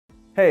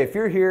Hey, if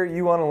you're here,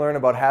 you want to learn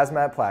about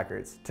hazmat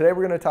placards. Today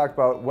we're going to talk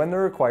about when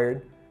they're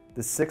required,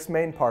 the 6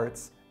 main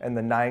parts, and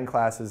the 9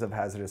 classes of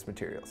hazardous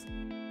materials.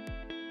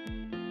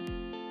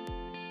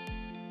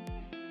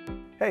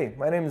 Hey,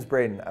 my name is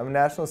Braden. I'm a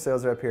national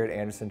sales rep here at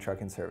Anderson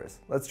Trucking Service.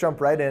 Let's jump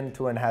right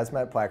into when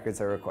hazmat placards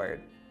are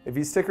required. If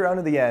you stick around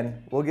to the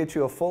end, we'll get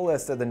you a full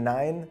list of the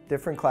 9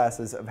 different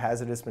classes of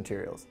hazardous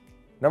materials.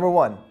 Number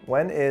 1,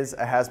 when is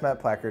a hazmat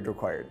placard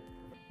required?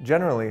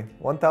 Generally,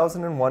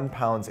 1,001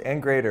 pounds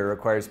and greater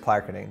requires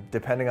placarding,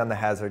 depending on the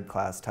hazard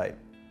class type.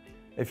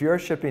 If you are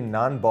shipping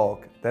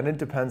non-bulk, then it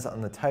depends on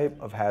the type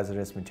of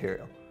hazardous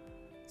material.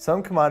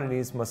 Some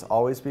commodities must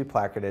always be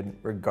placarded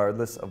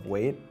regardless of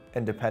weight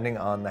and depending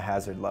on the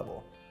hazard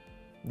level.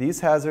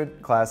 These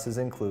hazard classes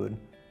include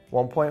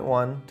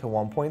 1.1 to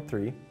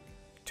 1.3,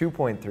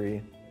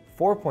 2.3,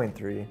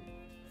 4.3,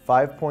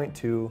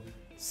 5.2,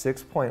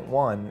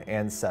 6.1,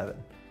 and 7.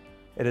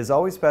 It is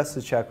always best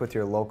to check with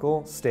your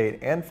local, state,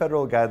 and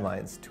federal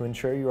guidelines to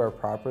ensure you are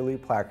properly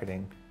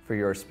placarding for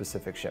your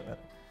specific shipment.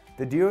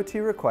 The DOT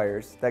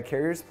requires that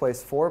carriers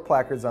place 4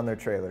 placards on their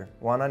trailer,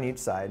 1 on each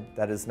side,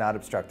 that is not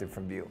obstructed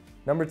from view.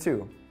 Number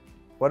 2,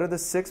 what are the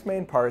 6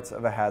 main parts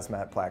of a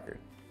hazmat placard?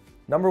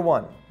 Number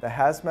 1, the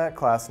hazmat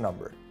class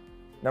number.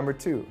 Number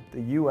 2,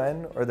 the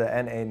UN or the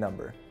NA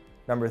number.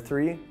 Number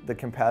 3, the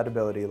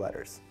compatibility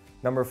letters.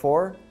 Number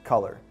 4,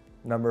 color.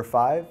 Number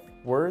 5,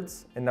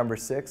 words, and number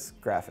 6,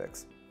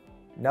 graphics.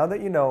 Now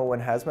that you know when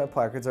hazmat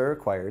placards are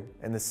required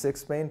and the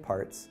 6 main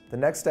parts, the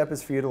next step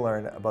is for you to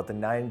learn about the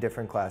 9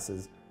 different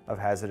classes of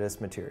hazardous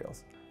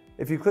materials.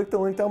 If you click the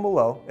link down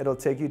below, it'll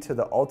take you to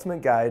the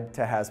ultimate guide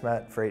to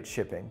hazmat freight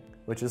shipping,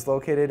 which is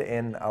located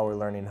in our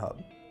Learning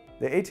Hub.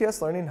 The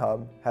ATS Learning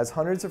Hub has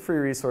hundreds of free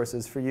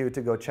resources for you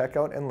to go check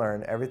out and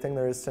learn everything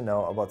there is to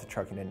know about the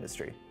trucking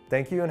industry.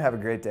 Thank you and have a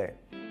great day.